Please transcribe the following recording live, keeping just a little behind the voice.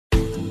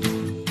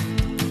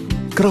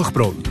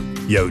Kragbron,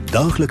 jou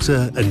daaglikse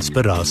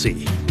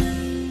inspirasie.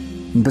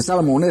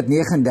 Psalm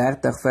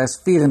 139 vers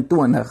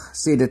 24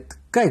 sê dit: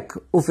 kyk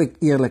of ek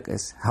eerlik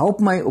is, help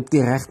my op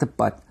die regte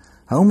pad,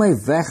 hou my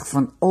weg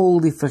van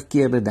al die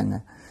verkeerde dinge.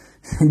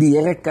 Die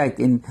Here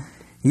kyk en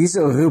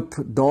hierso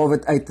roep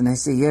Dawid uit en hy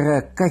sê: Here,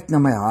 kyk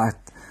na my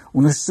hart,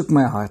 ondersoek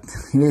my hart.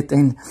 Jy weet,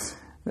 en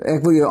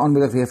ek wil jou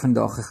aanmoedig weer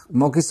vandag,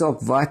 maak nie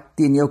saak wat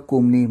teen jou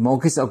kom nie,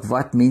 maak nie saak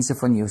wat mense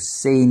van jou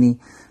sê nie,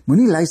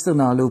 moenie luister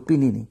na hulle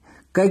opinie nie,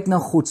 kyk na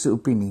God se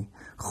opinie.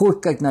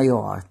 God kyk na jou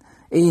hart.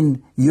 En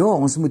ja,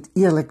 ons moet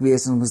eerlik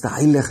wees en ons moet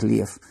heilig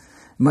leef.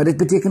 Maar dit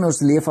beteken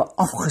ons leef 'n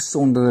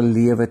afgesonderde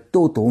lewe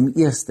tot hom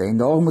eerste. En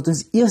daarom moet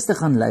ons eerste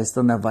gaan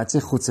luister na wat sê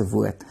God se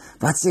woord.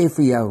 Wat sê hy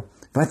vir jou?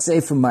 Wat sê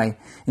hy vir my?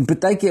 En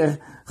partykeer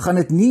gaan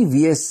dit nie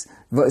wees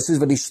soos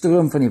wat die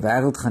stroom van die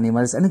wêreld gaan nie,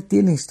 maar dit is eintlik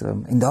teen die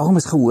stroom. En daarom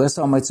is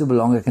gehoorsaamheid so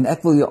belangrik. En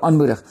ek wil jou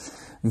aanmoedig,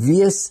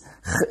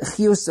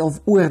 gee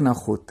jouself oor na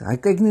God. Hy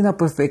kyk nie na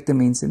perfekte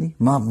mense nie,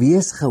 maar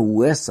wees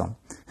gehoorsaam.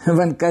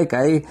 Want kyk,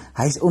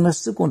 hy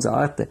ondersoek ons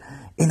harte.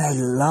 En hy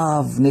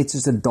love net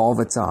soos 'n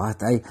Dawid se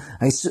hart.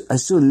 Hy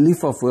is so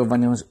lief daarvoor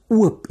wanneer ons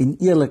oop en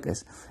eerlik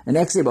is. En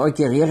ek sê baie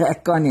keer, Here,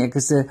 ek kan nie,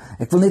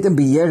 ek wil net in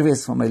beheer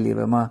wees van my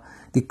lewe, maar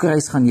die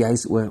kruis gaan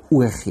juis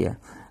oorgee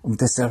om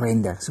te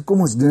surrender. So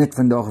kom ons doen dit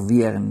vandag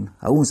weer en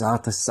hou ons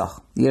harte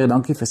sag. Here,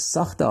 dankie vir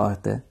sagte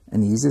harte.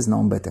 In Jesus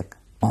naam bid ek.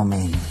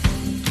 Amen.